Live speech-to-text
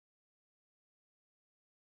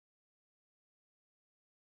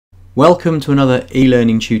Welcome to another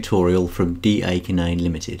e-learning tutorial from DA Kinane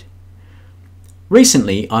Limited.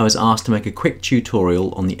 Recently I was asked to make a quick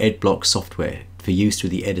tutorial on the Edblocks software for use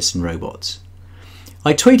with the Edison robots.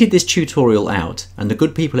 I tweeted this tutorial out and the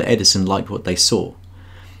good people at Edison liked what they saw.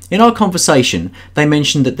 In our conversation they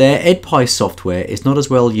mentioned that their Edpy software is not as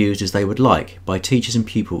well used as they would like by teachers and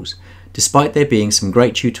pupils, despite there being some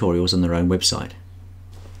great tutorials on their own website.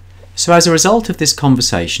 So as a result of this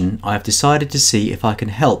conversation, I have decided to see if I can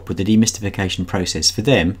help with the demystification process for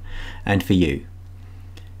them and for you.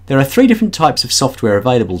 There are 3 different types of software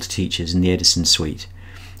available to teachers in the Edison suite,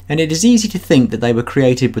 and it is easy to think that they were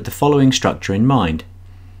created with the following structure in mind: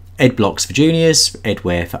 Edblocks for juniors,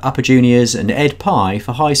 Edware for upper juniors, and Edpy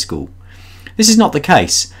for high school. This is not the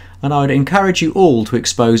case, and I would encourage you all to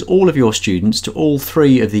expose all of your students to all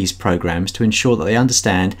 3 of these programs to ensure that they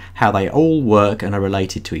understand how they all work and are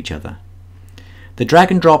related to each other. The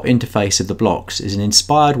drag and drop interface of the blocks is an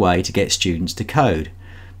inspired way to get students to code,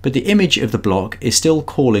 but the image of the block is still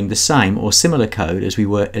calling the same or similar code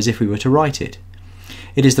as if we were to write it.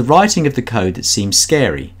 It is the writing of the code that seems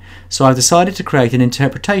scary, so I've decided to create an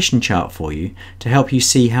interpretation chart for you to help you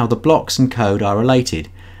see how the blocks and code are related,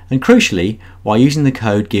 and crucially, why using the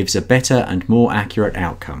code gives a better and more accurate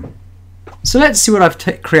outcome. So let's see what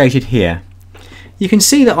I've created here. You can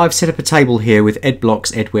see that I've set up a table here with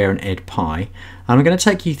Edblocks, Edware and Edpy, and I'm going to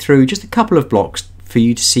take you through just a couple of blocks for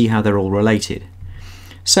you to see how they're all related.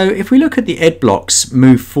 So if we look at the Edblocks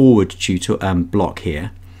move forward block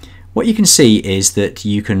here, what you can see is that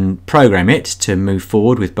you can program it to move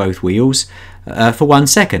forward with both wheels for 1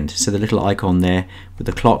 second. So the little icon there with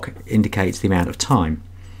the clock indicates the amount of time.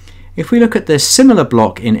 If we look at the similar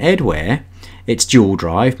block in Edware, it's dual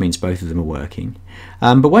drive, means both of them are working.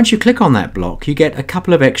 But once you click on that block, you get a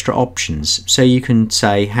couple of extra options. So you can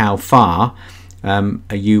say how far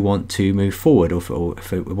you want to move forward, or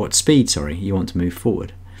for what speed, you want to move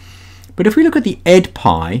forward. But if we look at the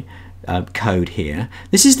Edpy code here,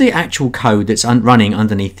 this is the actual code that's running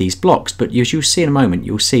underneath these blocks. But as you'll see in a moment,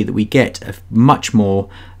 you'll see that we get much more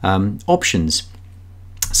options.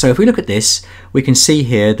 So if we look at this, we can see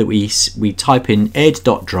here that we type in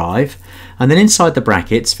ed.drive, and then inside the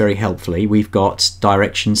brackets, very helpfully, we've got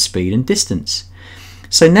direction, speed and distance.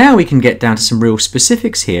 So now we can get down to some real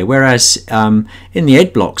specifics here, whereas in the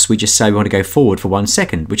Edblocks we just say we want to go forward for 1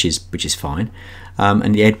 second, which is fine,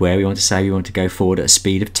 and the Edware we want to say we want to go forward at a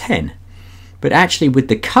speed of 10. But actually with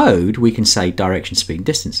the code we can say direction, speed and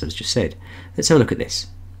distance, as I just said. Let's have a look at this.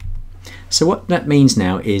 So what that means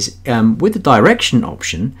now is with the direction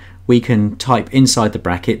option we can type inside the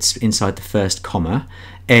brackets, inside the first comma,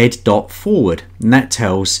 ed.forward, and that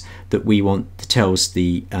tells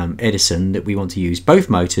the Edison that we want to use both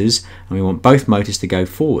motors and we want both motors to go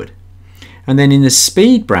forward. And then in the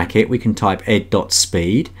speed bracket we can type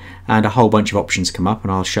ed.speed, and a whole bunch of options come up,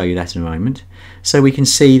 and I'll show you that in a moment. So we can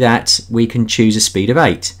see that we can choose a speed of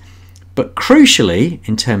 8. But crucially,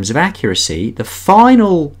 in terms of accuracy, the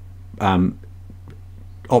final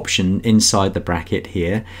option inside the bracket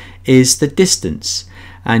here is the distance,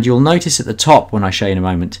 and you'll notice at the top, when I show you in a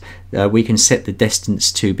moment, we can set the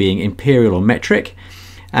distance to being imperial or metric,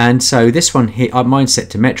 and so this one here, mine's set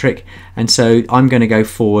to metric, and so I'm going to go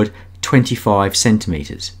forward 25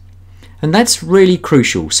 centimeters, and that's really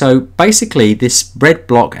crucial. So basically this red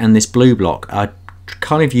block and this blue block are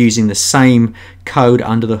kind of using the same code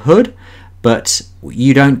under the hood, but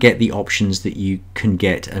you don't get the options that you can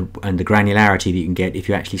get and the granularity that you can get if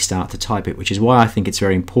you actually start to type it, which is why I think it's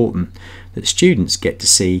very important that students get to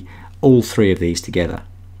see all 3 of these together.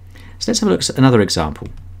 So let's have a look at another example.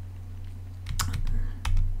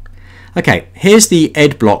 Okay, here's the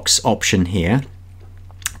Edblocks option here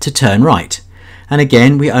to turn right. And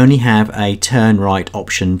again, we only have a turn right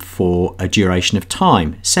option for a duration of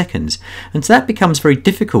time, seconds. And so that becomes very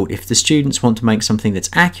difficult if the students want to make something that's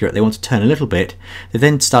accurate. They want to turn a little bit. They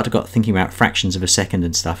then start to thinking about fractions of a second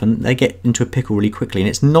and stuff, and they get into a pickle really quickly, and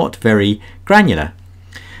it's not very granular.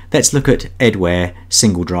 Let's look at Edware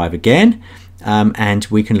single drive again. And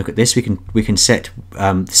we can look at this. We can set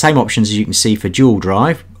the same options as you can see for dual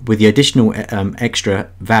drive, with the additional extra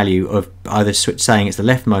value of either saying it's the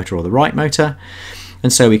left motor or the right motor,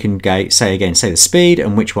 and so we can say the speed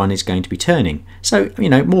and which one is going to be turning. So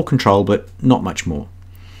more control, but not much more.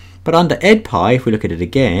 But under Edpy, if we look at it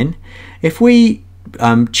again, if we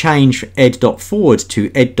change ed.forward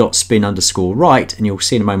to ed.spin_right, and you'll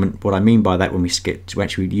see in a moment what I mean by that when we get to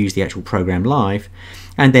actually use the actual program live,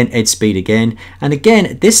 and then edspeed again, and again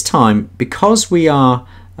at this time, because we are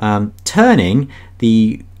turning,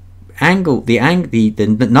 the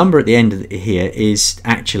number at the end of here is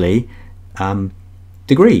actually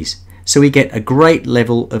degrees. So we get a great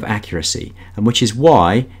level of accuracy, and which is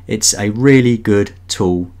why it's a really good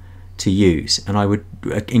tool to use, and I would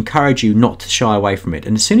encourage you not to shy away from it.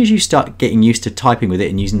 And as soon as you start getting used to typing with it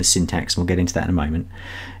and using the syntax, and we'll get into that in a moment,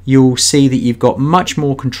 you'll see that you've got much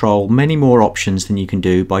more control, many more options than you can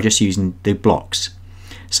do by just using the blocks.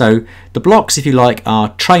 So the blocks, if you like,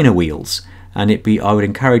 are trainer wheels, and I would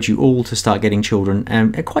encourage you all to start getting children,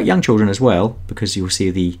 and quite young children as well, because you'll see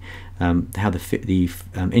the how the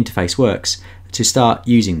interface works, to start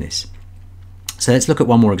using this. So let's look at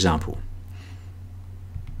one more example.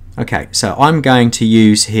 Okay, so I'm going to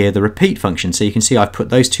use here the repeat function. So you can see I've put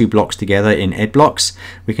those two blocks together in Edblocks.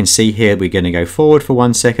 We can see here we're going to go forward for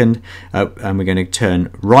 1 second, and we're going to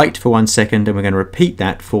turn right for 1 second, and we're going to repeat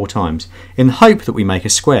that 4 times in the hope that we make a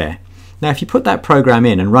square. Now if you put that program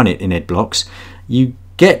in and run it in Edblocks, you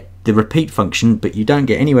get the repeat function, but you don't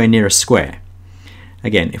get anywhere near a square.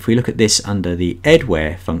 Again, if we look at this under the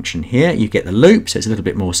Edware function here, you get the loop, so it's a little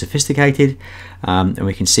bit more sophisticated, and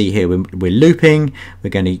we can see here we're looping. We're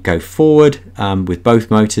going to go forward with both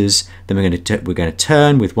motors, then we're going to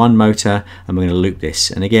turn with one motor, and we're going to loop this.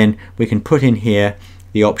 And again, we can put in here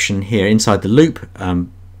the option here inside the loop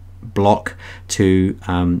block to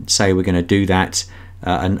say we're going to do that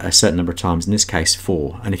a certain number of times, in this case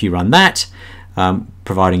 4. And if you run that,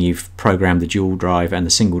 providing you've programmed the dual drive and the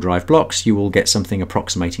single drive blocks, you will get something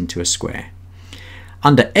approximating to a square.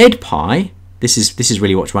 Under Edpy, this is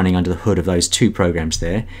really what's running under the hood of those two programs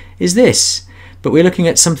there, is this. But we're looking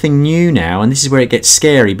at something new now, and this is where it gets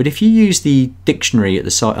scary. But if you use the dictionary at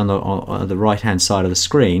the side on the right hand side of the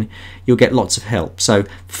screen, you'll get lots of help. So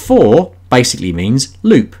for basically means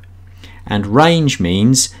loop, and range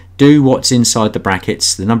means do what's inside the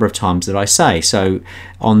brackets the number of times that I say. So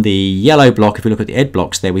on the yellow block, if we look at the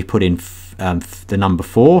Edblocks there, we put in the number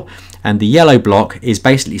 4, and the yellow block is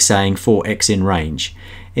basically saying 4x in range.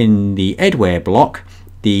 In the Edware block,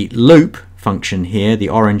 the loop function here, the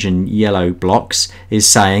orange and yellow blocks, is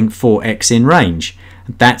saying 4x in range.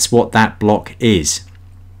 That's what that block is.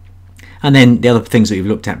 And then the other things that we've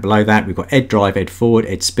looked at below that, we've got ed drive, ed forward,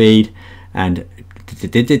 ed speed, and the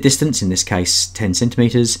distance, in this case 10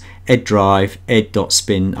 centimeters, ed drive,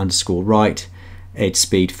 ed.spin underscore right, ed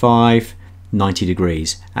speed 5, 90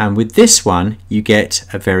 degrees. And with this one you get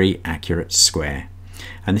a very accurate square.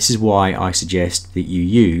 And this is why I suggest that you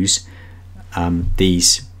use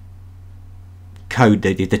these code,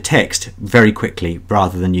 the text, very quickly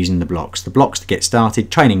rather than using the blocks. The blocks to get started,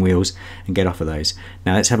 training wheels, and get off of those.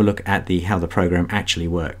 Now let's have a look at how the program actually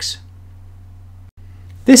works.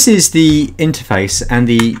 This is the interface, and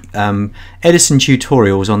the Edison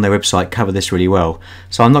tutorials on their website cover this really well.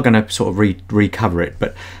 So I'm not going to sort of recover it,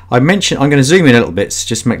 but I'm going to zoom in a little bit to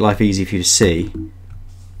just make life easy for you to see.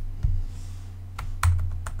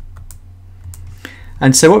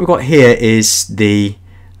 And so what we've got here is the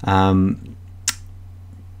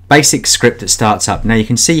basic script that starts up. Now you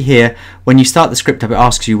can see here when you start the script up, it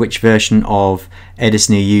asks you which version of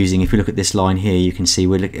Edison you're using. If you look at this line here, you can see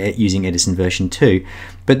we're using Edison version 2.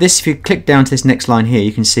 But this, if you click down to this next line here,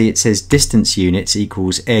 you can see it says distance units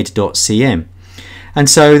equals ed.cm, and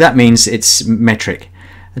so that means it's metric.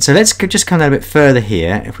 And so let's just come down a bit further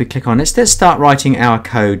here. If we click on let's start writing our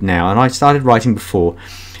code now, and I started writing before,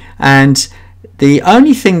 and the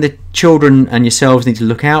only thing that children and yourselves need to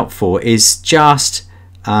look out for is just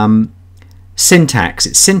syntax.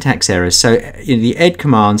 It's syntax errors. So the ed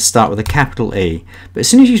commands start with a capital E, but as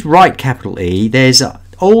soon as you write capital E, there's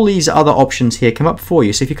all these other options here come up for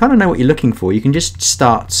you. So if you kind of know what you're looking for, you can just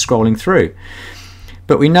start scrolling through.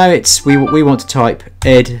 But we know we want to type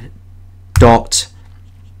ed dot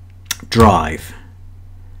drive,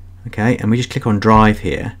 okay, and we just click on drive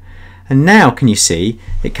here, and now can you see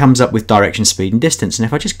it comes up with direction, speed, and distance. And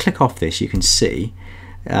if I just click off this, you can see.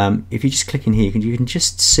 If you just click in here, you can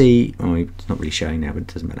just see, oh, it's not really showing now, but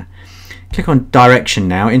it doesn't matter. Click on direction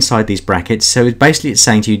now inside these brackets. So basically it's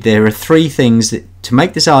saying to you there are 3 things that, to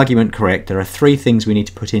make this argument correct, there are 3 things we need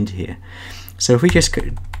to put into here. So if we just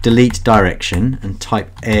delete direction and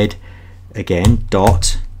type ed again,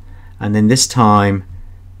 dot, and then this time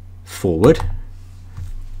forward,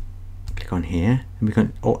 click on here, and we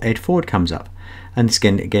can, or ed forward comes up. And it's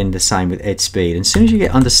again the same with ed speed. And as soon as you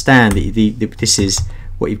understand that this is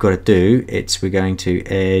what you've got to do, we're going to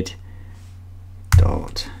ed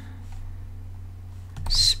dot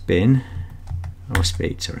spin, or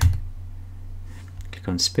speed, sorry. Click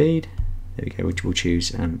on speed, there we go, we'll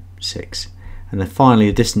choose 6. And then finally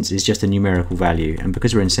the distance is just a numerical value, and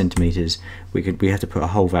because we're in centimeters, we have to put a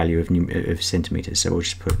whole value of centimeters, so we'll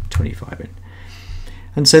just put 25 in.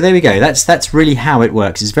 And so there we go. That's really how it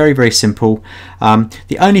works. It's very, very simple.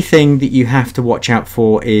 The only thing that you have to watch out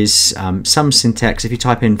for is some syntax. If you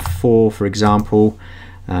type in for example,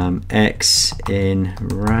 x in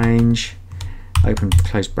range, open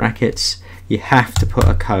close brackets, you have to put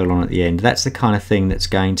a colon at the end. That's the kind of thing that's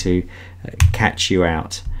going to catch you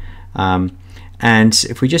out. And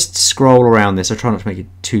if we just scroll around this, I try not to make it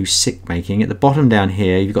too sick making. At the bottom down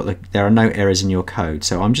here, you've got there are no errors in your code.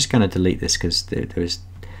 So I'm just going to delete this because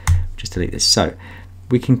just delete this. So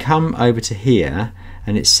we can come over to here,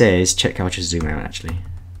 and it says check. I'll just zoom out actually.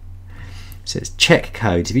 It says check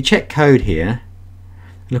codes. If you check code here,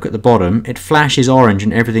 look at the bottom, it flashes orange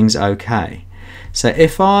and everything's okay. So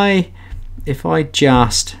if I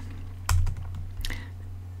just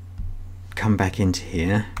come back into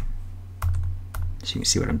here, so you can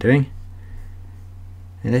see what I'm doing,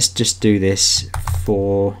 and let's just do this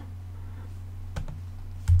for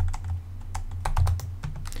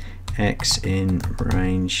x in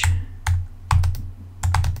range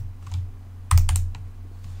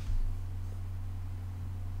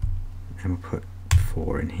and we'll put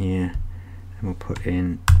 4 in here, and we'll put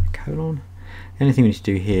in colon. The only thing we need to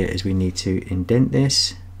do here is we need to indent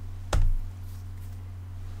this.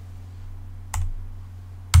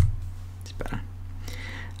 It's better.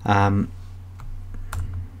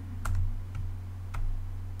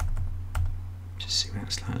 Just zoom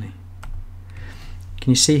out slightly. Can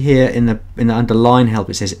you see here in the underline help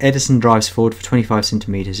it says Edison drives forward for 25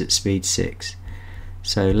 centimeters at speed 6.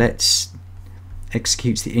 So let's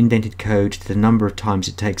executes the indented code to the number of times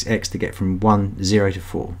it takes x to get from 0 to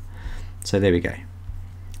 4. So there we go.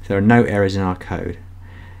 There are no errors in our code.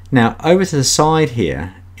 Now over to the side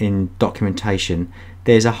here in documentation,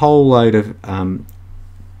 there's a whole load of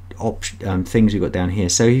things we've got down here.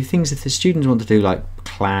 So things if the students want to do like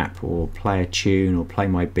clap or play a tune or play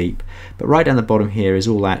my beep, but right down the bottom here is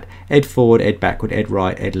all that ed forward, ed backward, ed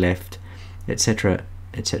right, ed left, etc,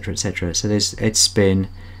 etc, etc. So there's ed spin,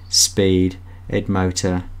 speed, ed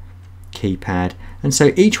motor, keypad, and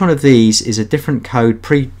so each one of these is a different code,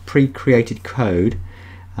 pre-created code.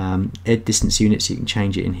 Ed distance units, you can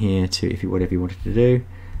change it in here to whatever you wanted to do,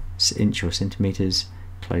 inch or centimeters.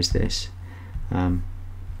 Close this.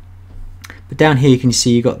 But down here you can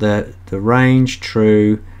see you got the range,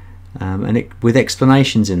 true, and it with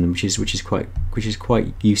explanations in them, which is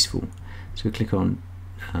quite useful. So we click on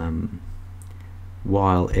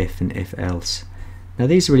while, if, and if else. Now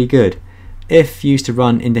these are really good. If used to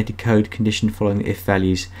run indented code condition following the if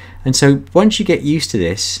values, and so once you get used to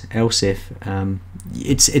this, else if,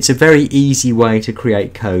 it's a very easy way to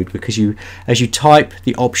create code, because as you type,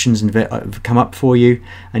 the options come up for you,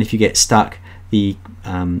 and if you get stuck, the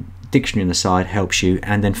dictionary on the side helps you,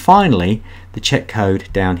 and then finally the check code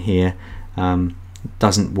down here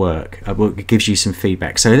doesn't work. It gives you some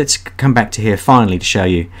feedback. So let's come back to here finally to show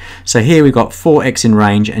you. So here we've got 4x in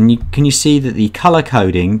range, and can you see that the color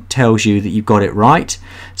coding tells you that you've got it right?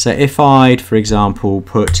 So if I'd, for example,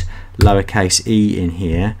 put lowercase e in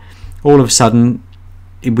here, all of a sudden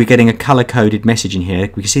we're getting a color coded message in here.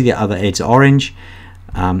 We can see the other ed's orange.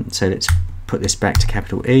 So let's put this back to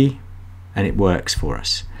capital E, and it works for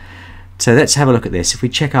us. So let's have a look at this. If we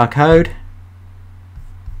check our code,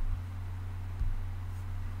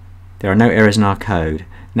 there are no errors in our code.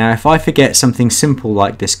 Now if I forget something simple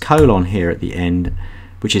like this colon here at the end,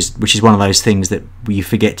 which is one of those things that we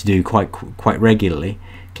forget to do quite regularly,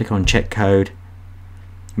 click on check code,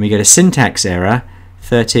 and we get a syntax error.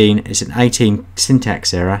 13 is an 18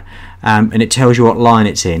 syntax error, and it tells you what line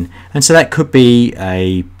it's in. And so that could be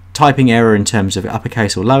a typing error in terms of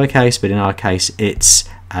uppercase or lowercase, but in our case it's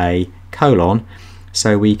a colon.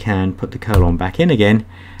 So we can put the colon back in again,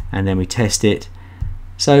 and then we test it.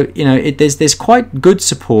 So there's quite good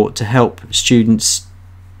support to help students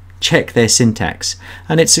check their syntax,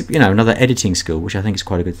 and it's another editing skill, which I think is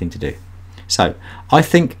quite a good thing to do. So I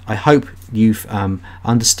hope you've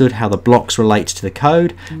understood how the blocks relate to the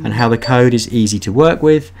code and how the code is easy to work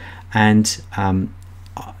with, and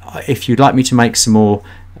if you'd like me to make some more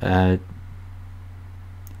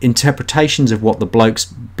interpretations of what the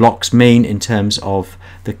blocks mean in terms of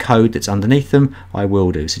the code that's underneath them, I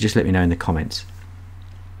will do. So just let me know in the comments.